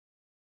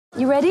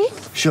You ready?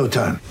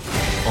 Showtime.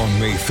 On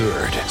May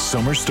 3rd,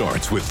 summer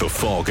starts with The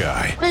Fall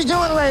Guy. Let's do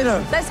it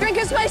later. Let's drink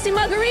a spicy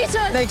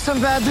margarita. Make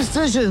some bad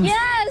decisions.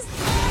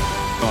 Yes!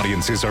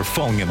 Audiences are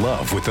falling in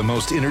love with the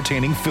most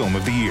entertaining film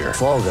of the year.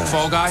 Fall Guy.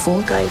 Fall Guy?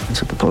 Fall guy.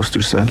 That's what the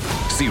poster said.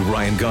 See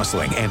Ryan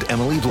Gosling and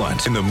Emily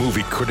Blunt in the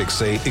movie critics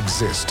say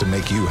exists to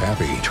make you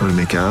happy. Trying to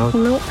make it out?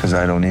 Nope. Because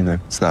I don't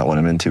either. It's not what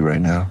I'm into right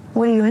now.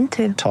 What are you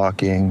into?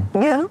 Talking.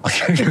 Yeah.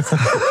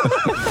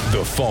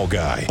 The Fall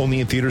Guy.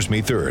 Only in theaters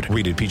May 3rd.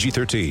 Rated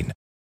PG-13.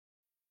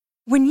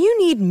 When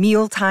you need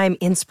mealtime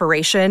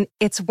inspiration,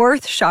 it's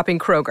worth shopping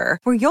Kroger,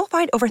 where you'll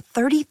find over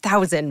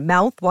 30,000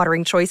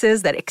 mouth-watering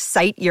choices that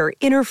excite your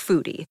inner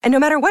foodie. And no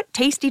matter what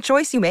tasty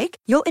choice you make,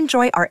 you'll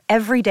enjoy our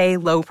everyday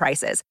low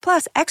prices,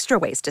 plus extra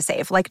ways to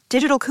save, like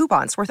digital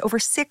coupons worth over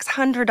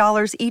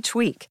 $600 each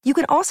week. You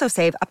can also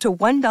save up to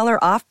 $1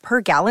 off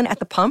per gallon at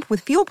the pump with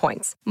fuel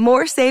points.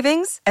 More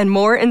savings and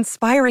more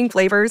inspiring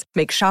flavors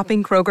make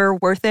shopping Kroger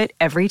worth it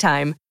every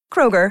time.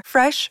 Kroger,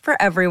 fresh for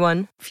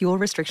everyone. Fuel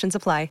restrictions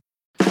apply.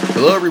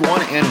 Hello,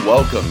 everyone, and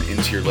welcome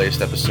into your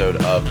latest episode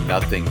of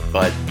Nothing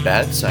But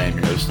Bets. I am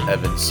your host,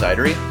 Evan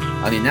Sidery.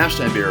 I'm the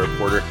National NBA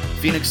reporter,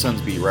 Phoenix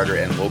Suns beat writer,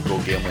 and local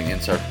gambling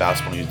insider for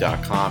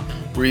BasketballNews.com.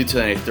 We're here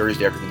today,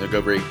 Thursday afternoon. They'll go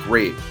over a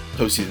great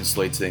postseason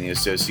slate today in the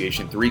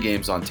association. 3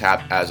 games on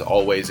tap, as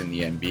always, in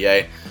the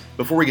NBA.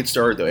 Before we get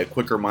started, though, a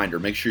quick reminder.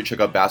 Make sure you check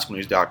out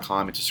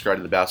BasketballNews.com and subscribe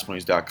to the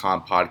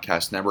BasketballNews.com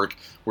podcast network.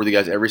 We're the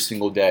guys every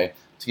single day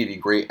to give you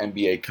great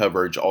NBA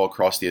coverage all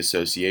across the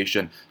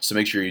association. So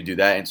make sure you do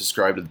that and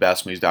subscribe to the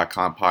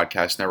BasketballNews.com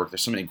podcast network.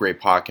 There's so many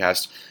great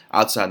podcasts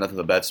outside Nothing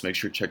But Bets. Make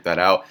sure you check that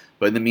out.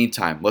 But in the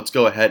meantime, let's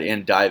go ahead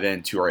and dive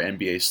into our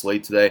NBA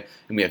slate today.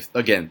 And we have,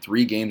 again,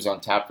 3 games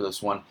on tap for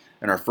this one.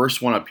 And our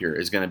first one up here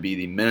is going to be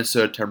the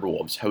Minnesota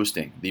Timberwolves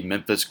hosting the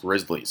Memphis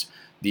Grizzlies.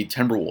 The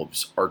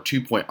Timberwolves are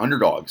 2-point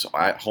underdogs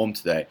at home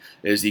today.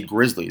 It is the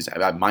Grizzlies at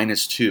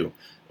 -2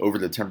 over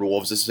the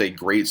Timberwolves. This is a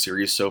great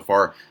series so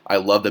far. I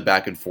love the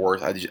back and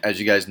forth. As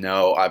you guys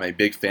know, I'm a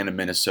big fan of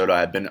Minnesota.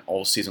 I've been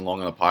all season long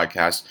on the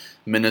podcast.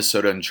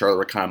 Minnesota and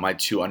Charlotte are kind of my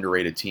 2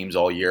 underrated teams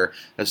all year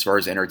as far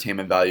as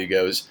entertainment value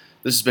goes.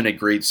 This has been a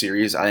great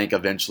series. I think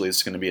eventually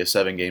it's going to be a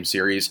 7-game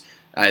series.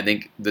 I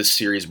think this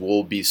series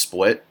will be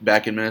split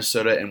back in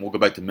Minnesota, and we'll go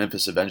back to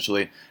Memphis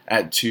eventually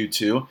at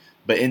 2-2.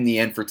 But in the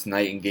end for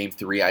tonight in Game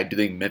 3, I do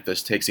think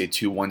Memphis takes a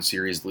 2-1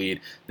 series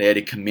lead. They had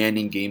a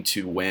commanding Game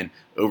 2 win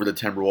over the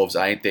Timberwolves.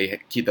 I think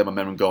they keep that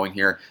momentum going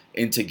here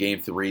into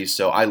Game 3.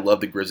 So I love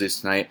the Grizzlies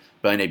tonight.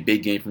 But in a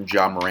big game from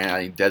Ja Morant,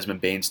 I think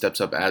Desmond Bane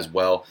steps up as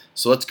well.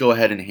 So let's go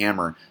ahead and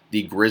hammer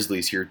the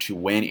Grizzlies here to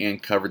win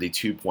and cover the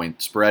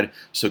 2-point spread.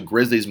 So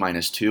Grizzlies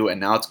 -2. And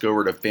now let's go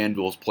over to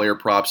FanDuel's player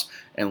props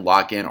and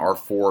lock in our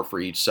 4 for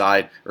each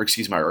side. Or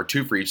excuse me, our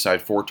 2 for each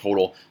side, 4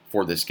 total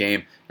for this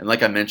game. And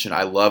like I mentioned,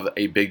 I love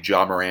a big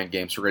Ja Morant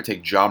game. So we're going to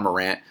take Ja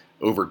Morant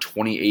over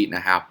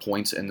 28.5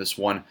 points in this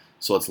one.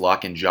 So let's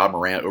lock in Ja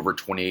Morant over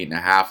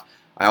 28.5.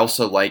 I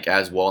also like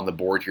as well on the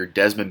board here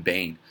Desmond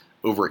Bane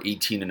over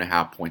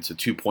 18.5 points. So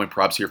 2-point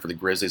props here for the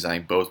Grizzlies. I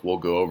think both will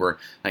go over.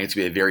 I think it's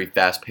going to be a very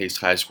fast-paced,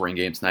 high-scoring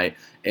game tonight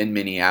in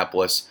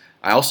Minneapolis.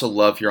 I also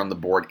love here on the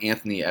board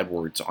Anthony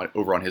Edwards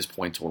over on his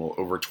point total,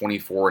 over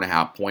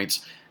 24.5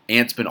 points.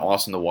 Ant's been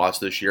awesome to watch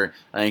this year.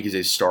 I think he's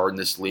a star in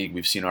this league.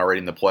 We've seen already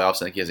in the playoffs.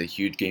 I think he has a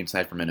huge game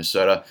tonight for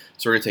Minnesota.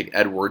 So we're going to take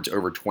Edwards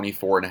over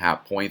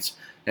 24.5 points.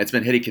 And it's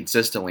been hitting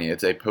consistently.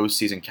 It's a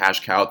postseason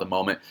cash cow at the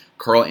moment.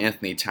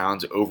 Karl-Anthony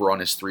Towns over on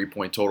his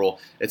 3-point total.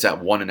 It's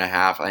at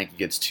 1.5. I think he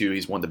gets 2.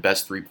 He's one of the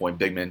best 3-point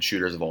big man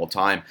shooters of all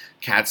time.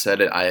 Kat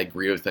said it. I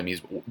agree with him.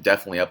 He's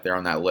definitely up there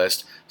on that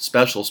list.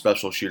 Special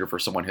shooter for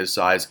someone his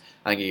size.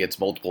 I think he gets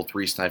multiple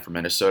 3s tonight for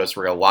Minnesota. So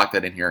we're going to lock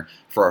that in here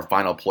for our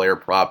final player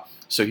prop.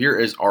 So here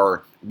is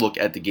our look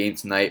at the game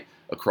tonight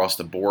across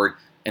the board.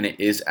 And it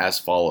is as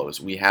follows.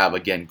 We have,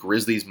 again,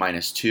 Grizzlies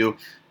 -2.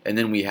 And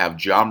then we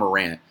have Ja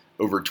Morant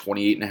over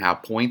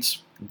 28.5 points,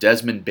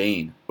 Desmond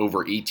Bane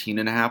over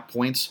 18.5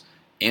 points,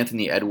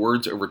 Anthony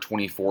Edwards over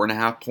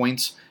 24.5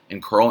 points,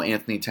 and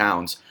Karl-Anthony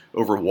Towns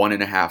over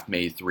 1.5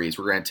 made threes.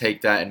 We're going to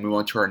take that and move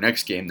on to our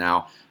next game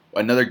now.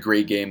 Another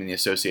great game in the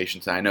association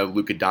tonight. I know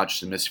Luka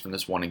Doncic is missing from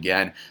this one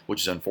again,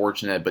 which is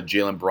unfortunate, but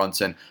Jalen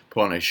Brunson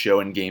put on a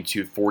show in Game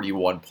 2,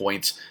 41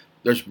 points.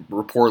 There's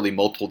reportedly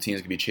multiple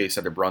teams going to be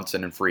chasing after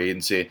Brunson in free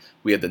agency.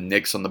 We had the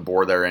Knicks on the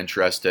board that are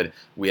interested.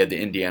 We had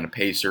the Indiana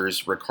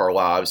Pacers. Rick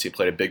Carlisle obviously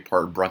played a big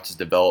part in Brunson's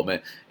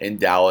development in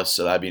Dallas,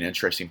 so that'd be an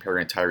interesting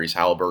pairing of Tyrese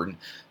Halliburton.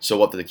 So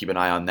we'll have to keep an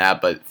eye on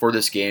that. But for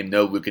this game,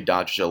 no Luka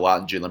Doncic, a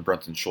lot on Jalen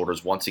Brunson's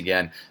shoulders. Once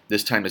again,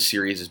 this time the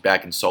series is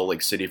back in Salt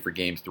Lake City for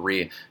Game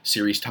 3.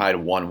 Series tied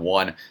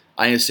 1-1.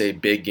 I think it's a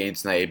big game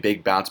tonight, a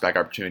big bounce-back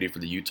opportunity for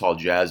the Utah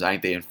Jazz. I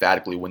think they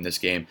emphatically win this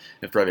game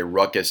in front of a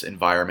ruckus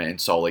environment in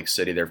Salt Lake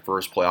City, their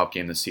first playoff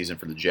game this season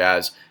for the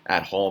Jazz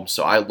at home.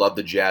 So I love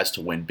the Jazz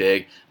to win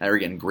big. And we're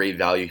getting great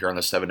value here on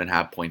the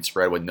 7.5-point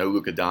spread with no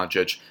Luka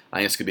Doncic. I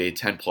think it's going to be a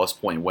 10-plus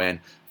point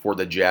win for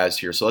the Jazz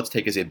here. So let's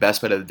take as a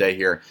best bet of the day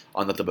here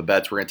on Nothing But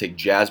Bets. We're going to take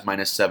Jazz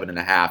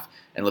 -7.5.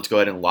 And let's go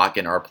ahead and lock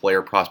in our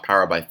player props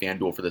powered by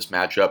FanDuel for this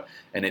matchup.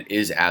 And it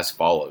is as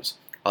follows.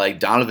 I like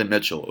Donovan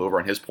Mitchell over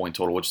on his point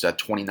total, which is at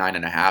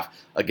 29.5.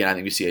 Again, I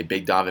think we see a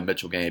big Donovan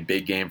Mitchell game, a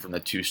big game from the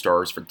two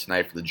stars for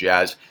tonight for the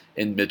Jazz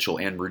in Mitchell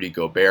and Rudy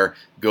Gobert.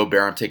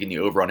 Gobert, I'm taking the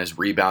over on his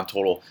rebound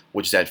total,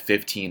 which is at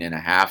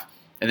 15.5.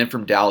 And then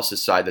from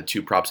Dallas' side, the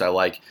two props I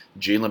like,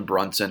 Jalen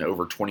Brunson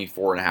over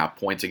 24.5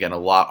 points. Again, a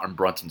lot on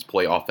Brunson's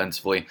play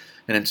offensively.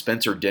 And then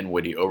Spencer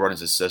Dinwiddie over on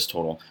his assist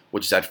total,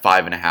 which is at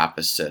 5.5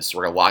 assists. So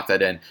we're going to lock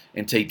that in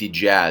and take the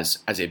Jazz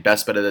as a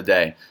best bet of the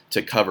day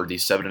to cover the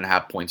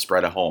 7.5 point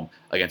spread at home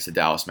against the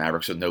Dallas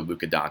Mavericks with no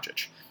Luka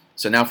Doncic.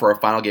 So now for our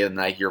final game of the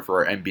night here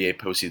for our NBA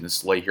postseason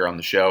slate here on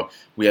the show,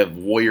 we have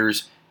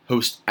Warriors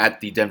host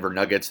at the Denver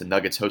Nuggets. The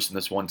Nuggets hosting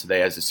this one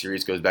today as the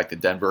series goes back to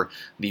Denver.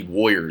 The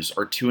Warriors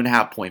are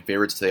 2.5 point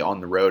favorites today on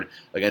the road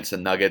against the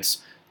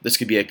Nuggets. This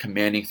could be a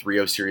commanding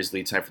 3-0 series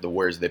lead tonight for the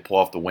Warriors if they pull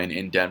off the win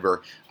in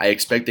Denver. I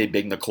expect a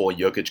big Nikola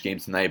Jokic game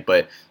tonight,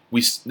 but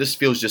this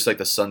feels just like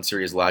the Sun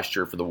series last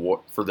year for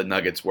the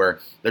Nuggets, where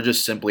they're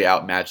just simply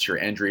outmatched here.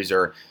 Injuries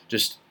are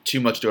just too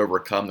much to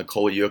overcome.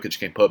 Nikola Jokic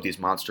can put up these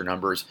monster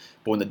numbers,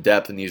 but when the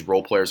depth and these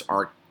role players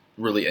aren't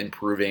really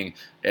improving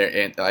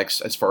and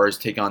as far as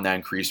taking on that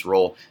increased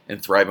role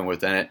and thriving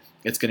within it,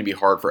 it's going to be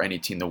hard for any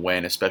team to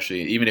win,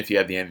 especially even if you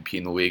have the MVP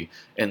in the league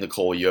in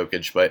Nikola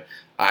Jokic. But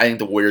I think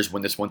the Warriors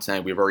win this one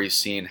tonight. We've already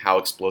seen how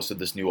explosive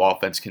this new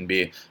offense can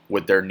be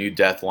with their new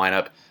death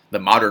lineup. The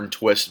modern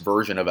twist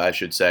version of it, I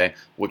should say,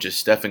 which is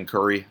Stephen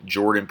Curry,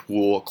 Jordan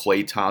Poole,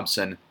 Klay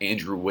Thompson,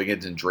 Andrew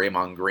Wiggins, and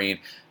Draymond Green.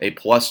 A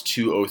plus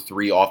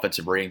 203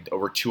 offensive rating,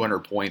 over 200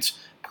 points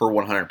per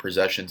 100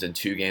 possessions in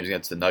 2 games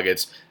against the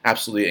Nuggets.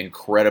 Absolutely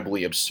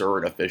incredibly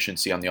absurd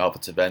efficiency on the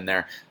offensive end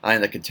there. I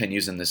think that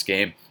continues in this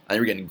game. I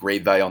think we're getting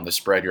great value on the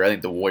spread here. I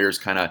think the Warriors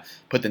kind of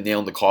put the nail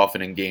in the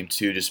coffin in Game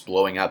 2, just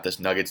blowing out this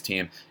Nuggets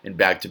team in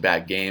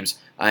back-to-back games.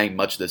 I think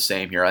much of the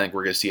same here. I think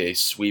we're going to see a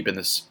sweep in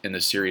this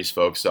series,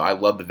 folks. So I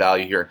love the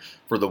value here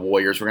for the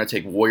Warriors. We're going to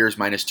take Warriors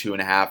minus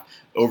 2.5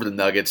 over the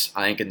Nuggets.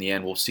 I think in the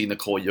end we'll see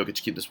Nikola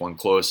Jokic keep this one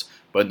close,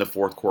 but in the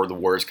fourth quarter the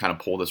Warriors kind of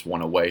pull this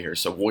one away here.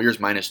 So Warriors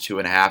minus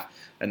 2.5.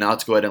 And now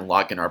let's go ahead and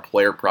lock in our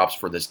player props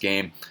for this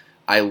game.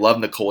 I love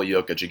Nikola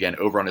Jokic, again,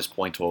 over on his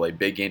point total. A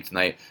big game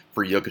tonight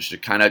for Jokic to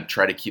kind of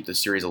try to keep the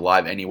series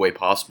alive any way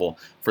possible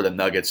for the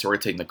Nuggets. So we're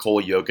going to take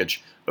Nikola Jokic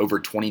over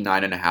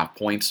 29.5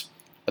 points.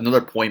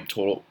 Another point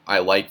total I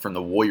like from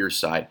the Warriors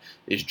side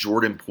is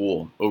Jordan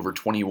Poole over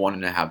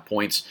 21.5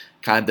 points.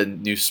 Kind of the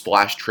new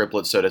splash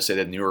triplet, so to say,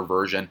 the newer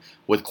version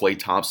with Klay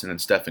Thompson and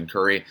Stephen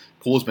Curry.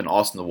 Poole's been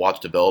awesome to watch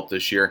develop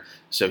this year,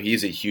 so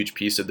he's a huge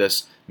piece of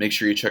this. Make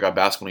sure you check out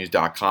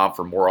basketballnews.com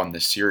for more on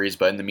this series.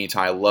 But in the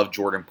meantime, I love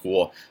Jordan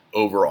Poole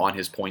over on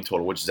his point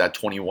total, which is at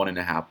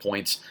 21.5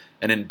 points.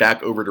 And then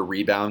back over to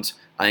rebounds,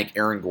 I think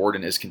Aaron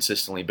Gordon has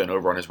consistently been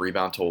over on his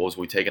rebound totals.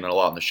 We've taken it a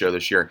lot on the show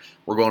this year.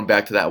 We're going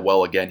back to that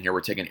well again here.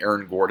 We're taking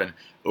Aaron Gordon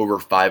over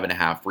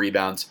 5.5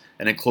 rebounds.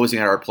 And then closing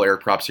out our player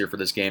props here for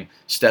this game,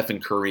 Stephen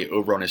Curry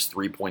over on his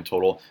 3-point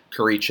total.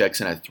 Curry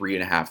checks in at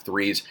 3.5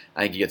 threes.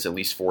 I think he gets at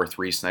least 4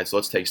 threes tonight. So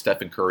let's take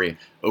Stephen Curry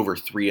over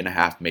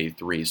 3.5 made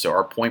threes. So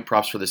our point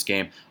props for this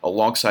game,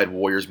 alongside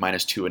Warriors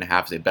minus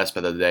 2.5 as a best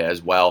bet of the day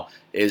as well,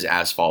 is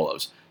as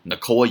follows.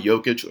 Nikola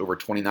Jokic over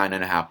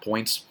 29.5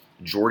 points.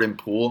 Jordan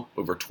Poole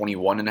over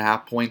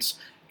 21.5 points,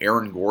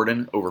 Aaron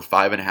Gordon over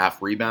 5.5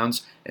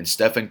 rebounds, and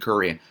Stephen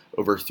Curry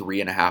over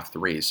 3.5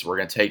 threes. So we're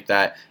going to take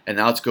that, and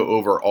now let's go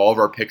over all of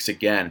our picks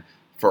again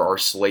for our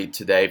slate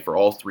today for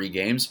all 3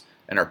 games,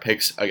 and our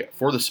picks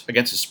for this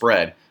against the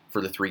spread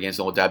for the 3 games,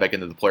 and we'll dive back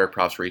into the player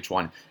props for each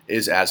one,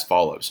 is as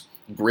follows.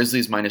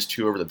 Grizzlies minus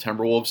 2 over the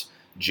Timberwolves,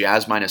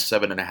 Jazz minus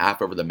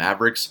 7.5 over the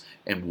Mavericks,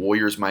 and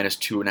Warriors minus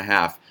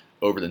 2.5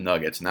 over the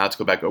Nuggets. Now let's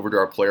go back over to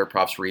our player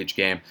props for each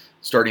game,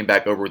 starting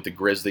back over with the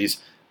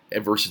Grizzlies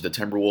versus the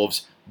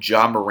Timberwolves.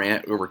 Ja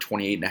Morant over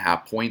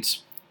 28.5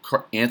 points,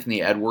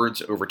 Anthony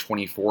Edwards over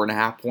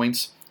 24.5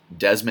 points,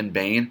 Desmond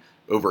Bane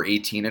over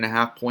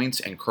 18.5 points,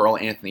 and Karl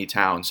Anthony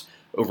Towns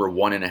over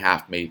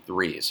 1.5 made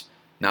threes.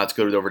 Now let's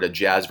go over to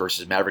Jazz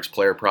versus Mavericks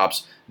player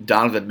props.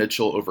 Donovan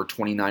Mitchell over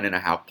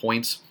 29.5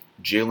 points,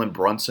 Jalen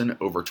Brunson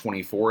over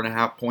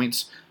 24.5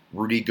 points,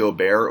 Rudy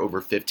Gobert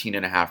over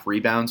 15.5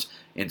 rebounds,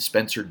 and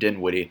Spencer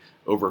Dinwiddie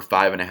over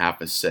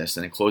 5.5 assists.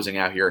 And then closing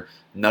out here,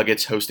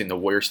 Nuggets hosting the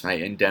Warriors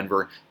tonight in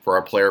Denver for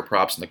our player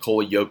props.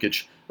 Nikola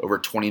Jokic over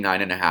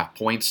 29.5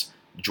 points,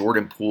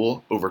 Jordan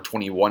Poole over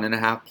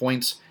 21.5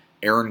 points,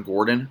 Aaron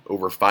Gordon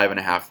over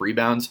 5.5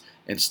 rebounds,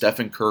 and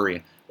Stephen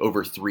Curry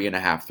over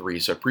 3.5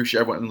 threes. So I appreciate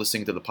everyone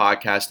listening to the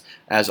podcast.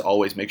 As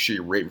always, make sure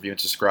you rate, review, and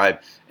subscribe,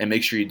 and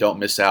make sure you don't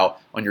miss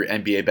out on your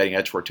NBA betting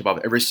edge where tip off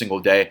every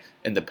single day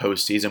in the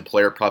postseason.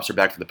 Player props are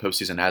back for the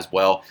postseason as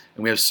well,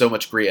 and we have so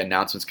much great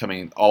announcements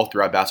coming all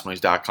throughout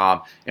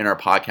basketballnews.com and our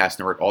podcast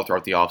network all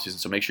throughout the offseason.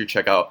 So make sure you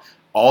check out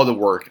all the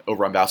work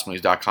over on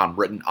basketballnews.com,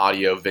 written,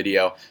 audio,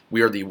 video.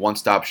 We are the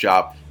one-stop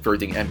shop for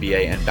everything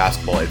NBA and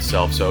basketball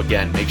itself. So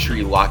again, make sure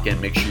you lock in,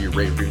 make sure you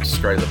rate, review, and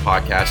subscribe to the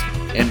podcast,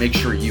 and make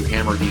sure you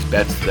hammer these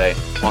bets today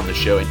on the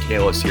show and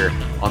tail us here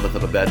on the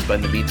Flip of Bets. But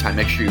in the meantime,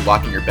 make sure you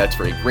lock in your bets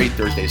for a great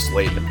Thursday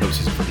slate in the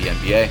postseason for the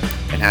NBA,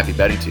 and happy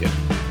betting to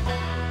you.